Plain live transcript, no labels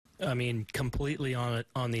I mean, completely on it,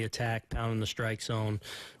 on the attack, pounding the strike zone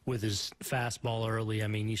with his fastball early. I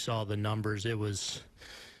mean, you saw the numbers. It was,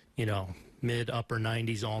 mid-upper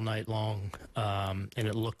 90s all night long, and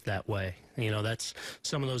it looked that way. That's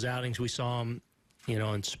some of those outings we saw him,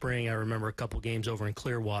 in spring. I remember a couple games over in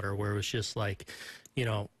Clearwater where it was just like,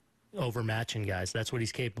 overmatching guys. That's what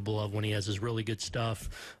he's capable of when he has his really good stuff.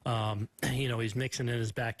 He's mixing in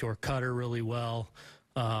his backdoor cutter really well.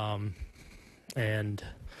 And,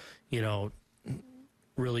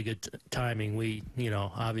 really good timing. We,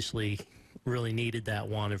 obviously really needed that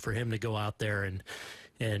one. And for him to go out there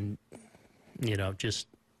and just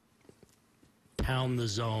pound the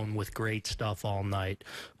zone with great stuff all night,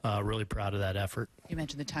 really proud of that effort. You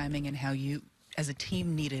mentioned the timing and how you, as a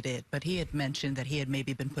team, needed it, but he had mentioned that he had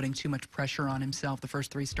maybe been putting too much pressure on himself the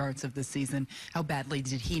first 3 starts of the season. How badly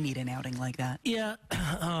did he need an outing like that? Yeah,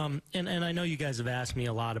 and I know you guys have asked me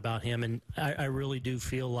a lot about him, and I really do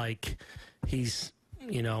feel like he's,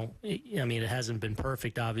 it hasn't been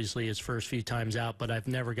perfect, obviously, his first few times out, but I've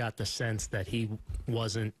never got the sense that he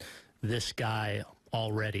wasn't this guy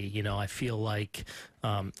already. I feel like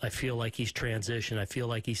he's transitioned. I feel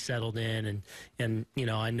like he's settled in, and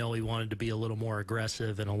I know he wanted to be a little more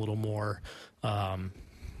aggressive and a little more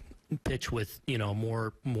pitch with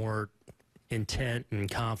more intent and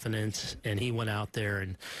confidence, and he went out there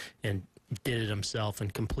and did it himself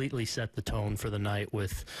and completely set the tone for the night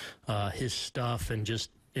with his stuff and just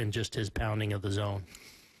his pounding of the zone.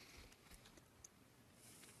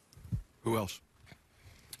 Who else?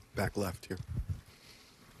 Back left here.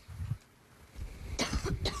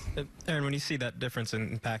 Aaron, when you see that difference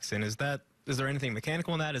in Paxton, is there anything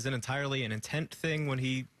mechanical in that? Is it entirely an intent thing when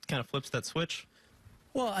he kind of flips that switch?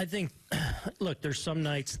 Well, I think, look, there's some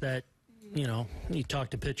nights that, you talk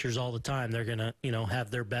to pitchers all the time. They're going to,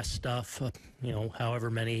 have their best stuff, however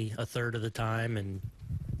many, a third of the time, and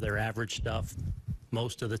their average stuff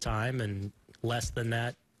most of the time, and less than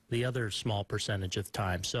that the other small percentage of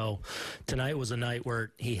time. So tonight was a night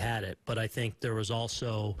where he had it, but I think there was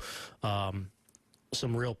also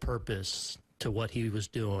some real purpose to what he was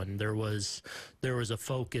doing. There was a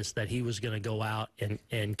focus that he was going to go out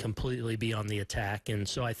and completely be on the attack. And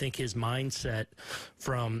so I think his mindset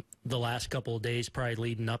from the last couple of days probably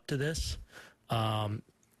leading up to this, and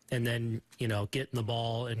then, getting the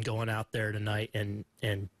ball and going out there tonight and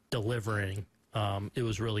delivering, it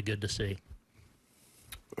was really good to see.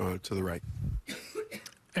 To the right.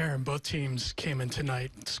 Aaron, both teams came in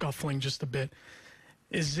tonight scuffling just a bit.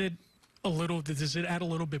 Does it add a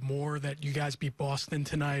little bit more that you guys beat Boston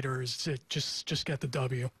tonight, or is it just get the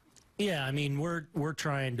W? Yeah, I mean, we're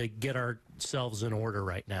trying to get ourselves in order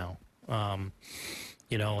right now. And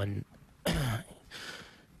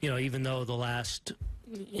even though the last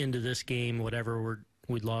into this game, whatever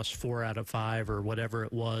we'd lost 4 out of 5 or whatever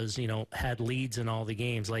it was, had leads in all the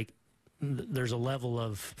games, like there's a level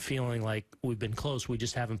of feeling like we've been close. We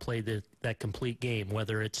just haven't played that complete game,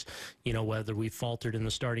 whether it's, whether we faltered in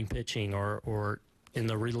the starting pitching or in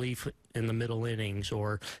the relief in the middle innings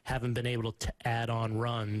or haven't been able to add on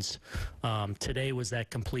runs. Today was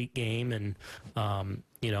that complete game, and,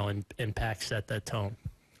 and Pac set that tone.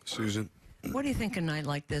 Susan? What do you think a night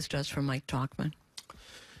like this does for Mike Tauchman?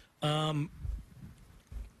 I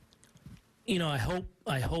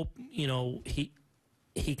hope,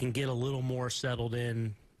 he can get a little more settled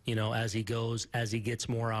in, as he goes, as he gets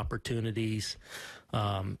more opportunities,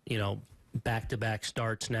 back-to-back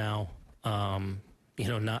starts now.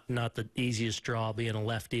 Not the easiest draw being a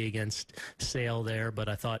lefty against Sale there, but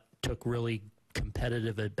I thought took really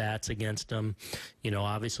competitive at-bats against him.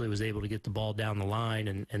 Obviously was able to get the ball down the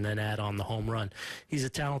line and then add on the home run. He's a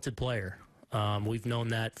talented player. We've known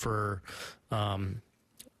that for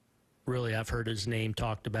really, I've heard his name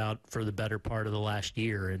talked about for the better part of the last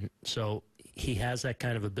year. And so he has that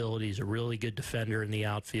kind of ability. He's a really good defender in the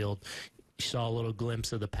outfield. You saw a little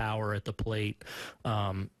glimpse of the power at the plate.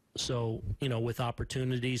 So, with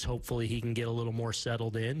opportunities, hopefully he can get a little more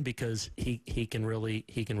settled in because he can really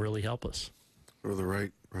help us. Go to the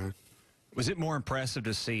right, Brian. Was it more impressive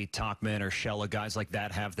to see Tauchman or Shella, guys like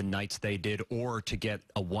that, have the nights they did, or to get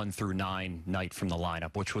a 1 through 9 night from the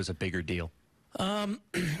lineup? Which was a bigger deal?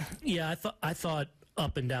 Yeah, I thought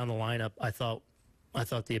up and down the lineup, I thought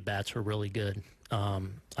the at-bats were really good. I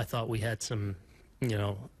thought we had some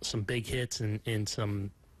big hits in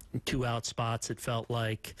some 2-out spots. It felt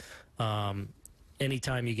like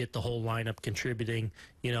anytime you get the whole lineup contributing,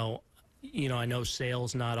 I know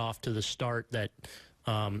Sale's not off to the start that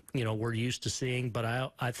we're used to seeing, but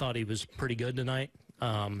I thought he was pretty good tonight.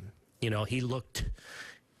 He looked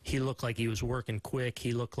like he was working quick.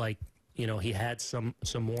 He looked like he had some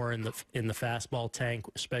more in the fastball tank,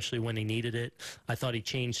 especially when he needed it. I thought he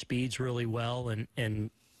changed speeds really well, and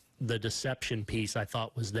the deception piece I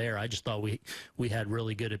thought was there. I just thought we had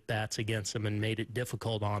really good at bats against him and made it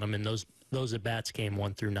difficult on him, and those at bats came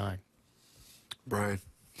 1 through 9. Brian.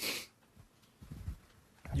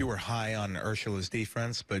 You were high on Urshula's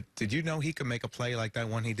defense, but did you know he could make a play like that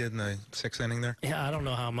one he did in the 6th inning there? Yeah, I don't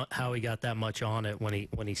know how he got that much on it when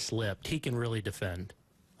he slipped. He can really defend.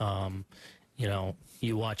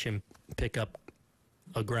 You watch him pick up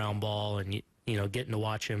a ground ball, and getting to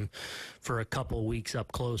watch him for a couple of weeks up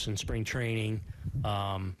close in spring training,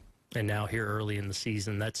 and now here early in the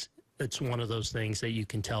season. It's one of those things that you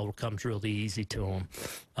can tell comes really easy to him.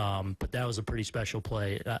 But that was a pretty special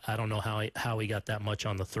play. I don't know how he got that much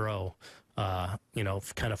on the throw,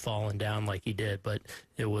 kind of falling down like he did. But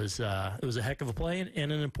it was a heck of a play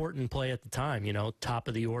and an important play at the time. Top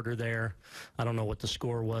of the order there. I don't know what the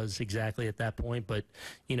score was exactly at that point, but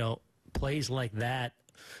plays like that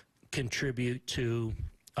contribute to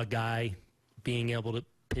a guy being able to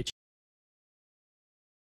pitch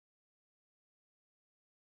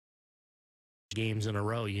games in a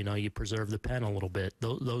row. You preserve the pen a little bit.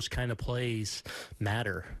 Those kind of plays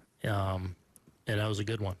matter, and that was a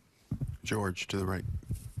good one. George, to the right.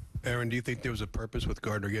 Aaron, do you think there was a purpose with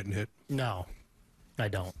Gardner getting hit? No, I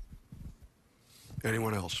don't.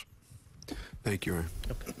 Anyone else? Thank you, Aaron.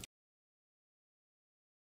 Okay.